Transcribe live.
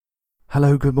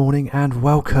Hello, good morning and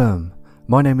welcome.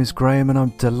 My name is Graham and I'm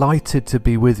delighted to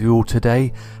be with you all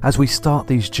today as we start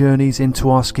these journeys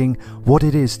into asking what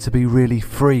it is to be really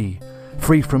free.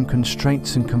 Free from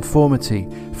constraints and conformity,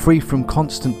 free from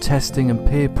constant testing and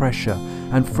peer pressure,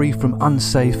 and free from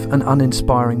unsafe and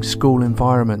uninspiring school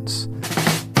environments.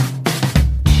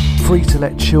 Free to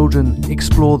let children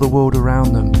explore the world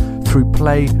around them through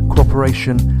play,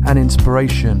 cooperation and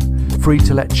inspiration. Free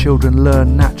to let children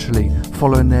learn naturally,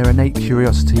 following their innate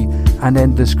curiosity and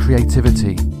endless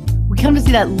creativity. We come to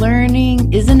see that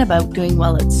learning isn't about doing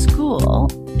well at school,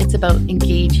 it's about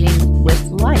engaging with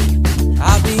life.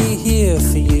 I'll be here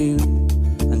for you,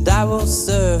 and I will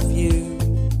serve you,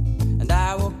 and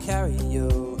I will carry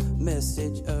your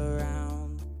message around.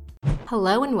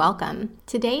 Hello and welcome.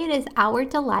 Today it is our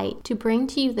delight to bring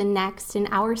to you the next in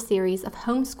our series of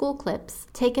homeschool clips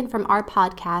taken from our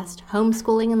podcast,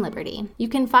 Homeschooling and Liberty. You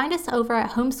can find us over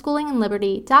at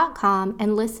homeschoolingandliberty.com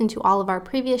and listen to all of our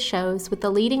previous shows with the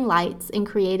leading lights in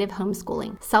creative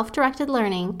homeschooling, self-directed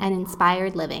learning, and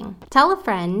inspired living. Tell a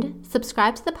friend,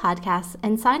 subscribe to the podcast,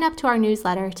 and sign up to our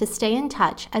newsletter to stay in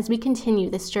touch as we continue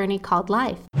this journey called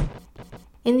life.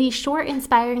 In these short,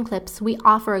 inspiring clips, we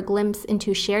offer a glimpse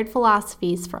into shared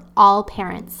philosophies for all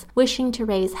parents wishing to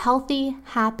raise healthy,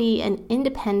 happy, and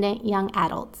independent young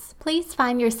adults. Please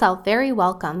find yourself very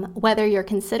welcome, whether you're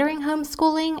considering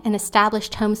homeschooling, an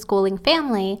established homeschooling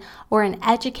family, or an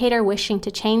educator wishing to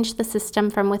change the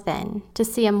system from within to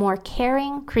see a more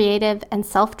caring, creative, and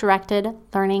self-directed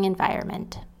learning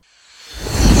environment.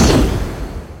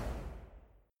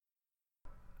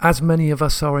 As many of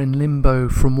us are in limbo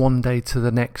from one day to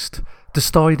the next,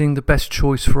 deciding the best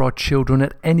choice for our children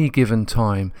at any given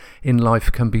time in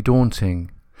life can be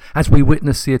daunting. As we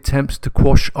witness the attempts to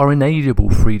quash our inalienable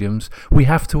freedoms, we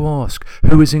have to ask,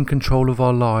 who is in control of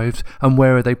our lives and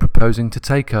where are they proposing to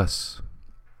take us?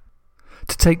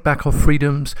 To take back our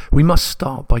freedoms, we must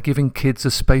start by giving kids a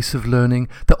space of learning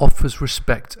that offers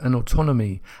respect and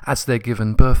autonomy as their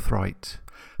given birthright.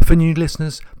 For new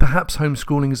listeners, perhaps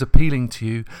homeschooling is appealing to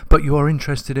you, but you are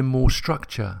interested in more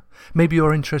structure. Maybe you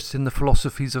are interested in the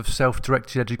philosophies of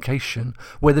self-directed education,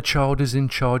 where the child is in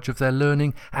charge of their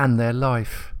learning and their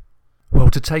life.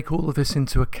 Well, to take all of this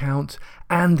into account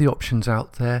and the options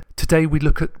out there, today we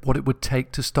look at what it would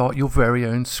take to start your very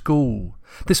own school.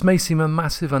 This may seem a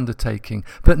massive undertaking,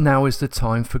 but now is the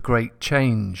time for great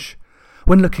change.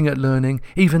 When looking at learning,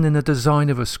 even in the design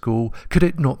of a school, could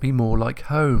it not be more like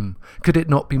home? Could it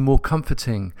not be more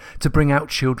comforting to bring out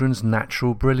children's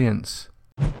natural brilliance?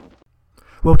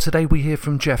 Well, today we hear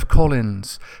from Jeff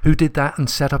Collins, who did that and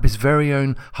set up his very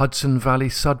own Hudson Valley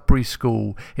Sudbury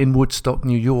School in Woodstock,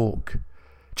 New York.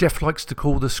 Jeff likes to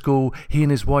call the school he and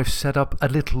his wife set up a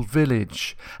little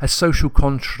village, a social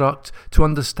construct to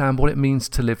understand what it means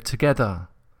to live together.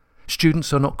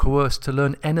 Students are not coerced to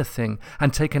learn anything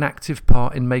and take an active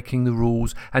part in making the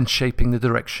rules and shaping the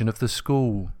direction of the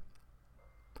school.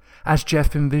 As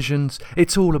Jeff envisions,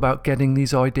 it's all about getting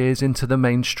these ideas into the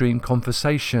mainstream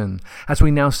conversation, as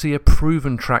we now see a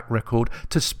proven track record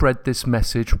to spread this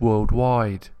message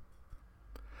worldwide.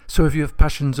 So if you have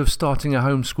passions of starting a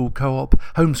homeschool co-op,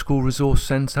 homeschool resource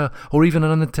centre, or even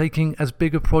an undertaking as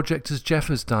big a project as Jeff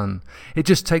has done, it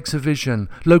just takes a vision,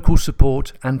 local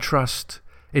support and trust.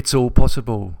 It's all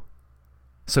possible.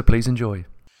 So please enjoy.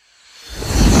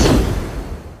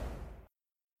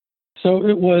 So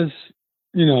it was,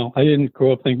 I didn't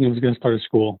grow up thinking I was going to start a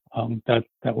school. That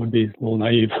would be a little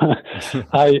naive.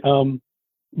 There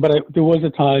was a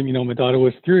time, my daughter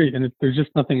was 3 and there's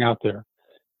just nothing out there.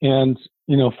 And,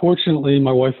 fortunately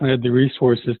my wife and I had the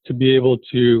resources to be able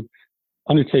to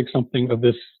undertake something of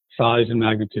this size and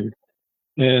magnitude.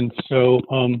 And so,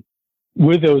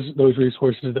 with those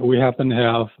resources that we happen to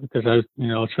have, because I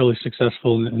was fairly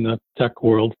successful in the tech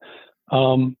world,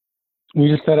 we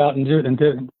just set out and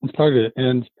started it.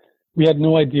 And we had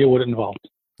no idea what it involved.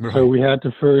 Right. So we had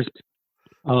to first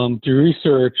do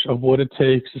research of what it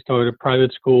takes to start a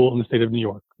private school in the state of New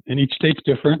York. And each state's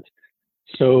different.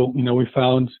 So, we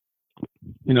found,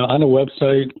 on a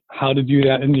website how to do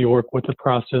that in New York, what the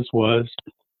process was.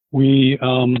 We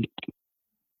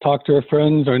talked to our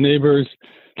friends, our neighbors,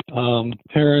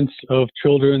 parents of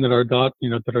children that our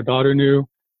daughter knew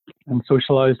and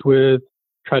socialized with,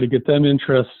 try to get them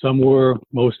interested. Some were,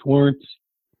 most weren't.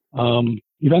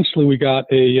 Eventually we got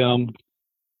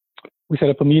we set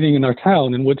up a meeting in our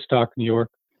town in Woodstock, New York,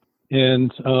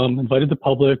 and invited the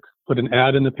public, put an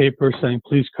ad in the paper saying,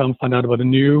 please come find out about a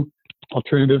new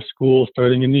alternative school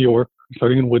starting in New York,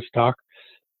 starting in Woodstock,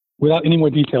 without any more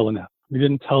detail than that. We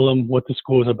didn't tell them what the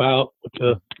school was about, what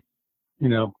the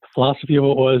philosophy of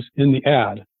it was in the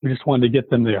ad. We just wanted to get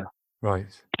them there. Right.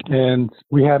 And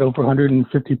we had over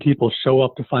 150 people show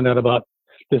up to find out about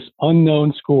this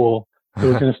unknown school that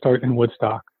was going to start in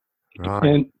Woodstock. Right.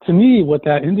 And to me, what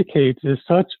that indicates is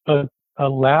such a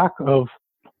lack of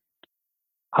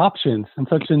options and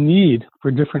such a need for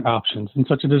different options and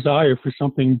such a desire for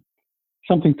something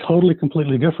totally,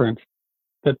 completely different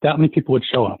that many people would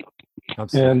show up.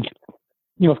 Absolutely.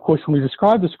 And, of course, when we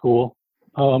described the school,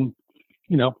 some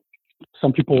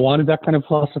people wanted that kind of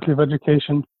philosophy of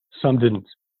education, some didn't.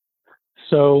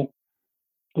 So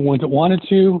the ones that wanted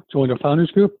to joined our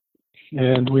founders group,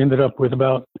 and we ended up with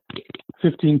about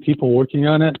 15 people working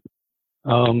on it.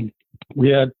 We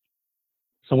had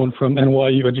someone from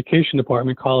NYU Education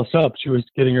Department call us up. She was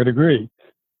getting her degree.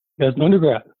 As an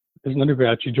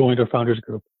undergrad, she joined our founders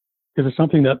group because it's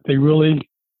something that they really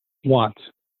want.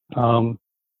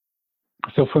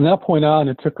 So from that point on,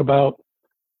 it took about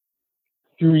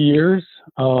 3 years.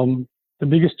 The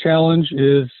biggest challenge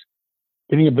is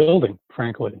getting a building,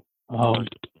 frankly.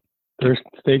 There's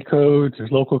state codes,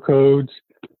 there's local codes.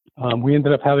 We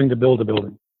ended up having to build a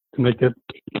building to make it,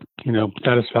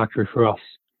 satisfactory for us.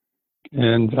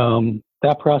 And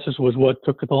that process was what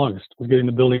took the longest, was getting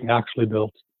the building actually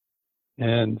built.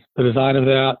 And the design of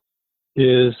that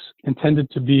is intended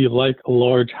to be like a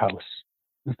large house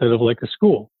instead of like a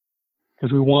school,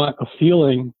 because we want a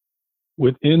feeling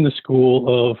within the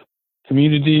school of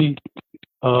community,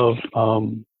 of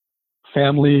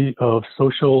family, of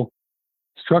social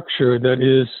structure that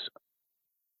is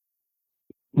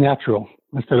natural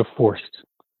instead of forced.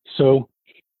 So,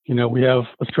 we have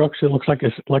a structure that looks like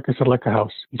a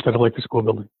house instead of like a school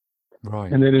building.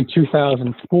 Right. And then in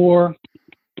 2004,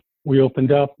 we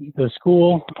opened up the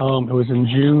school. It was in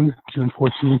June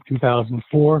 14,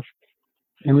 2004.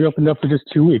 And we opened up for just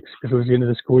 2 weeks because it was the end of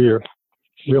the school year.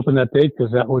 We opened that date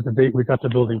because that was the date we got the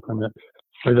building permit,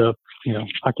 or the,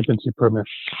 occupancy permit.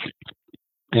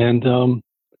 And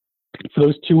for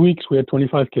those 2 weeks, we had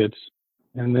 25 kids.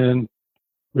 And then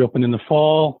we opened in the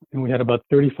fall, and we had about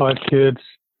 35 kids.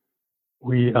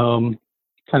 We kind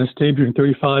of stayed between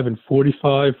 35 and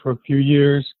 45 for a few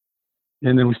years.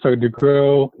 And then we started to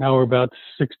grow. Now we're about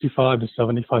 65 to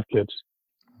 75 kids.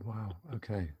 Wow.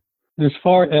 Okay. And as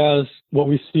far as what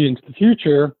we see into the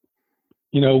future,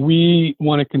 we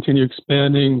want to continue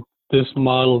expanding this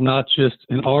model, not just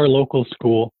in our local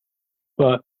school,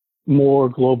 but more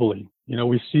globally.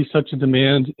 We see such a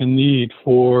demand and need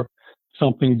for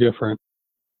something different.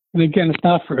 And again, it's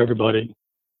not for everybody,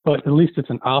 but at least it's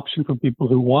an option for people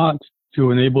who want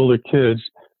to enable their kids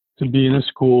to be in a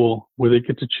school where they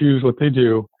get to choose what they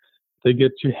do. They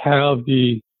get to have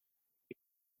the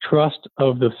trust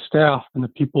of the staff and the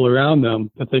people around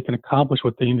them that they can accomplish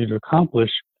what they need to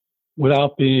accomplish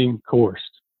without being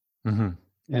coerced. Mm-hmm.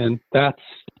 And that's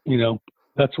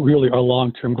really our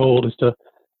long-term goal, is to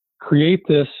create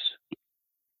this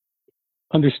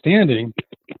understanding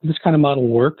this kind of model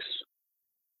works,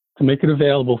 to make it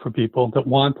available for people that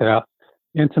want that,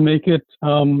 and to make it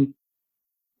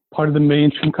part of the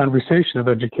mainstream conversation of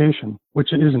education,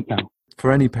 which it isn't now.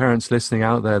 For any parents listening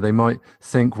out there, they might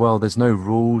think, well, there's no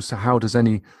rules. How does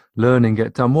any learning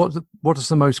get done? What are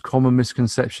the most common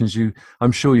misconceptions?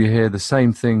 I'm sure you hear the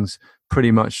same things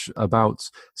pretty much about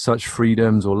such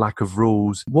freedoms or lack of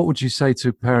rules. What would you say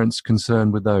to parents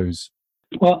concerned with those?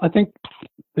 Well, I think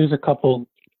there's a couple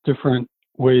different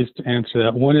ways to answer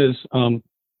that. One is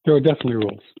there are definitely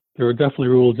rules. There are definitely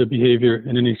rules of behavior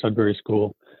in any Sudbury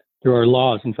school. There are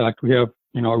laws. In fact, we have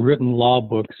a written law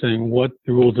book saying what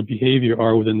the rules of behavior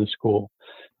are within the school.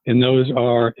 And those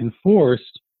are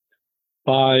enforced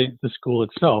by the school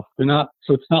itself.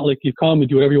 So it's not like you come and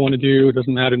do whatever you want to do. It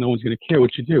doesn't matter. No one's going to care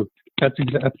what you do. That's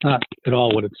not at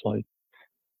all what it's like.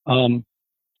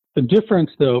 The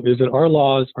difference, though, is that our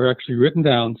laws are actually written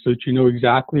down so that you know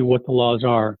exactly what the laws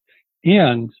are.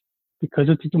 And because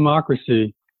it's a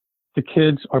democracy, the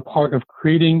kids are part of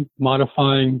creating,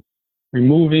 modifying,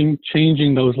 removing,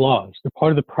 changing those laws. They're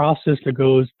part of the process that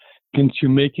goes into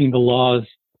making the laws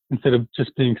instead of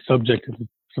just being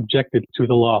subjected to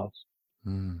the laws.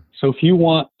 Mm. So if you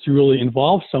want to really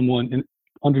involve someone in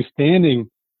understanding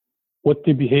what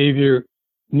the behavior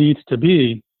needs to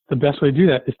be, the best way to do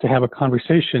that is to have a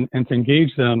conversation and to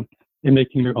engage them in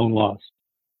making their own laws.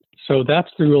 So that's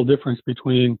the real difference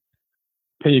between,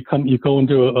 you go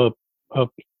into a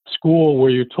school where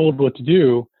you're told what to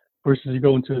do versus you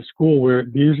go into a school where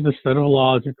these are the set of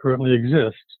laws that currently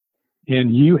exist,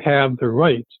 and you have the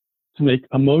right to make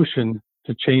a motion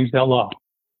to change that law.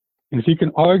 And if you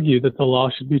can argue that the law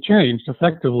should be changed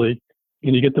effectively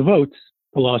and you get the votes,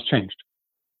 the law's changed.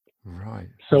 Right.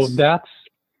 So that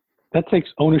takes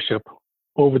ownership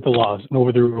over the laws and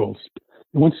over the rules.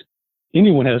 And once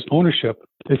anyone has ownership,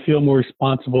 they feel more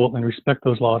responsible and respect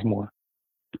those laws more.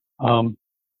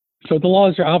 So the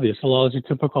laws are obvious. The laws are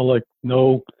typical, like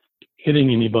no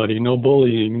hitting anybody, no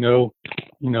bullying, no,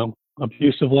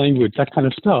 abusive language, that kind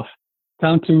of stuff,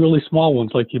 down to really small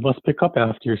ones like you must pick up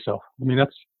after yourself. I mean,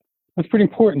 that's pretty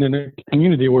important in a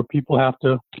community where people have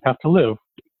to live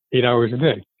 8 hours a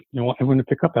day. You want everyone to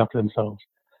pick up after themselves.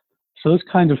 So those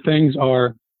kinds of things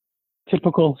are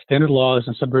typical standard laws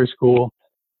in Sudbury School.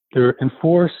 They're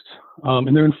enforced,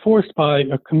 and they're enforced by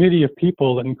a committee of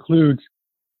people that includes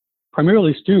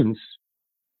primarily students,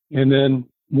 and then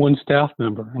one staff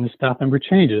member, and the staff member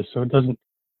changes. So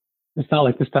it's not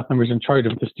like the staff member is in charge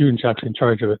of it, the student's actually in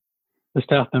charge of it. The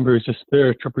staff member is just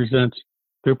there to represent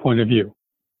their point of view.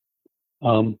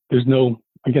 There's no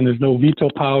veto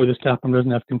power. The staff member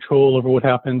doesn't have control over what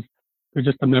happens. They're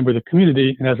just a member of the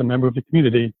community, and as a member of the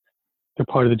community, they're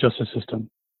part of the justice system.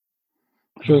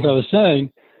 So as I was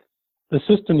saying, the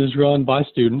system is run by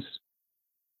students.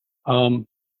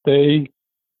 They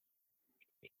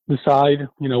decide,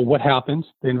 what happens.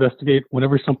 They investigate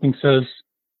whenever someone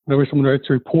writes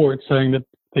a report saying that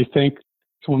they think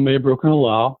someone may have broken a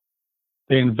law.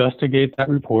 They investigate that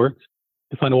report.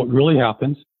 They find out what really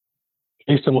happens.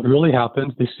 Based on what really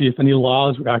happens, they see if any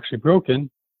laws were actually broken.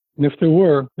 And if there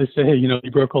were, they say, hey, you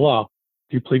broke a law.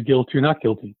 Do you plead guilty or not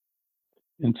guilty?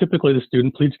 And typically the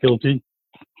student pleads guilty.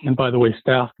 And by the way,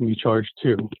 staff can be charged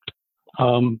too.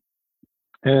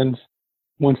 And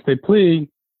once they plead,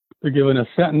 they're given a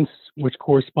sentence which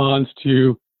corresponds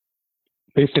to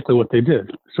basically what they did.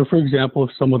 So for example,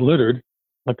 if someone littered,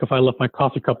 like if I left my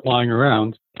coffee cup lying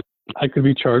around, I could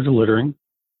be charged with littering.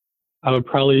 I would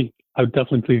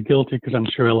definitely plead guilty because I'm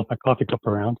sure I left my coffee cup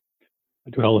around.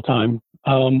 I do it all the time.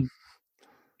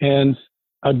 And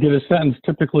I'd get a sentence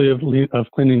typically of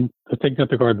taking out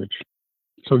the garbage.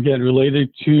 So again,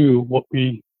 related to what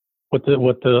the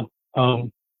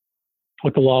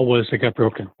law was that got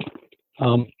broken.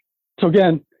 So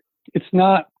again, it's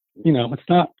not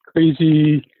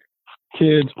crazy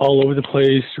kids all over the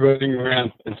place running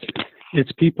around.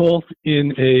 It's people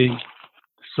in a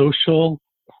social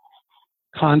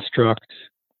construct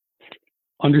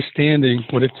understanding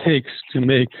what it takes to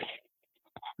make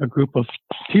a group of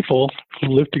people who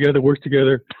live together, work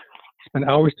together, spend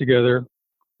hours together,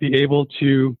 be able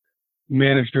to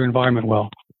manage their environment well.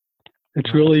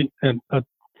 It's really a kind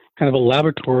of a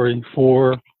laboratory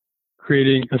for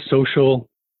creating a social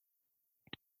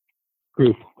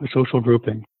group, a social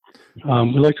grouping.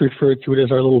 We like to refer to it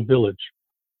as our little village.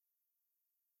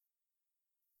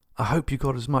 I hope you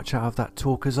got as much out of that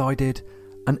talk as I did.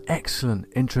 An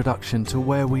excellent introduction to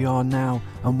where we are now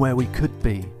and where we could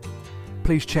be.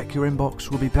 Please check your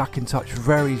inbox. We'll be back in touch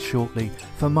very shortly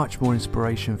for much more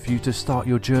inspiration for you to start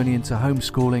your journey into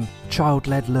homeschooling,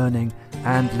 child-led learning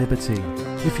and liberty.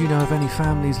 If you know of any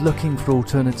families looking for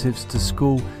alternatives to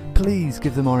school, please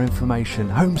give them our information,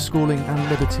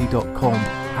 homeschoolingandliberty.com,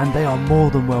 and they are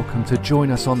more than welcome to join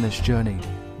us on this journey.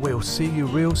 We'll see you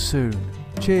real soon.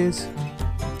 Cheers.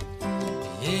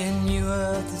 Yeah, new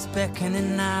earth is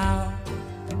beckoning now,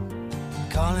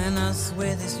 calling us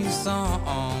with this new song.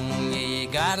 Yeah, you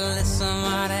gotta listen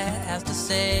what it has to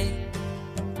say.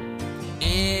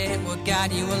 It will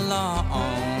guide you along.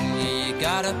 Yeah, you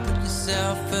gotta put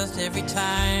yourself first every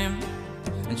time,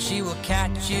 and she will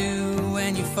catch you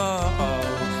when you fall.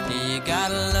 Yeah, you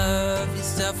gotta love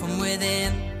yourself from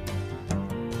within.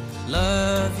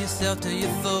 Love yourself till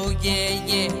you're full, yeah,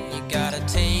 yeah. You gotta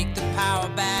take the power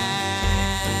back.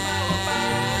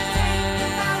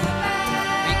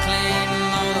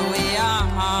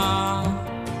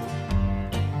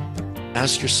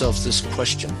 Ask yourself this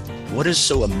question: what is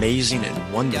so amazing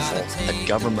and wonderful at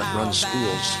government-run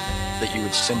schools that you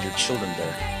would send your children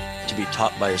there to be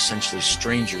taught by essentially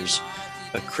strangers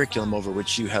a curriculum over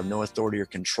which you have no authority or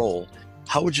control?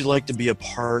 How would you like to be a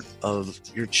part of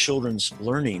your children's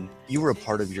learning? You were a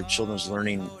part of your children's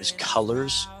learning is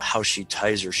colors, how she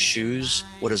ties her shoes,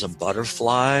 what is a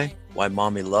butterfly, why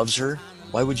mommy loves her.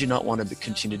 Why would you not want to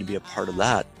continue to be a part of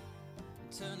that?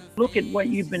 Look at what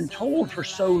you've been told for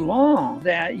so long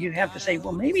that you have to say,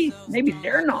 well, maybe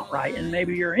they're not right, and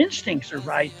maybe your instincts are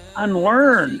right.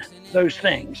 Unlearn those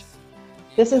things.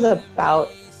 This is about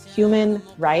human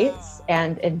rights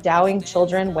and endowing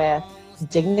children with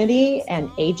dignity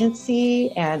and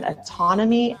agency and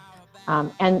autonomy.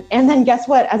 And then guess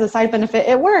what? As a side benefit,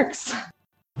 it works.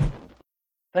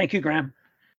 Thank you, Graham.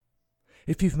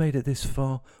 If you've made it this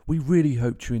far, we really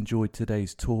hope you enjoyed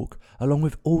today's talk, along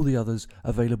with all the others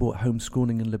available at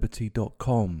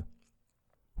homeschoolingandliberty.com.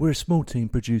 We're a small team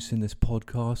producing this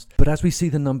podcast, but as we see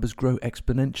the numbers grow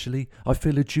exponentially, I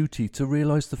feel a duty to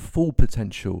realise the full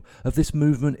potential of this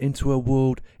movement into a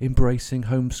world embracing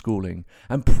homeschooling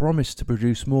and promise to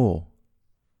produce more.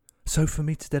 So for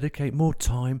me to dedicate more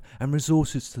time and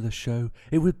resources to the show,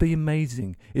 it would be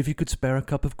amazing if you could spare a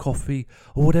cup of coffee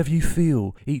or whatever you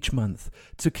feel each month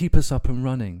to keep us up and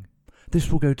running. This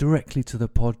will go directly to the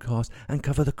podcast and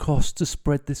cover the cost to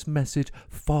spread this message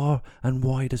far and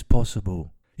wide as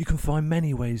possible. You can find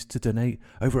many ways to donate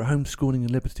over at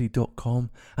homeschoolinginliberty.com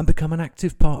and become an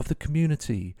active part of the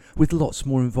community with lots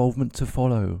more involvement to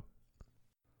follow.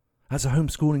 As a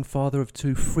homeschooling father of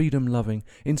 2 freedom-loving,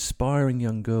 inspiring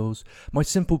young girls, my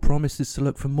simple promise is to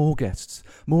look for more guests,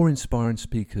 more inspiring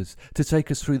speakers, to take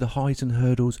us through the highs and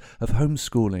hurdles of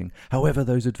homeschooling, however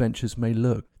those adventures may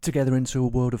look, together into a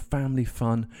world of family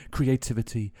fun,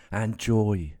 creativity and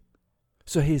joy.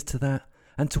 So here's to that,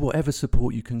 and to whatever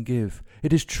support you can give.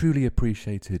 It is truly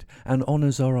appreciated and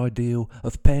honours our ideal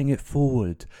of paying it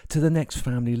forward to the next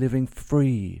family living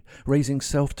free, raising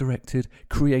self-directed,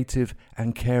 creative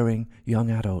and caring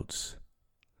young adults.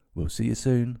 We'll see you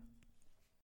soon.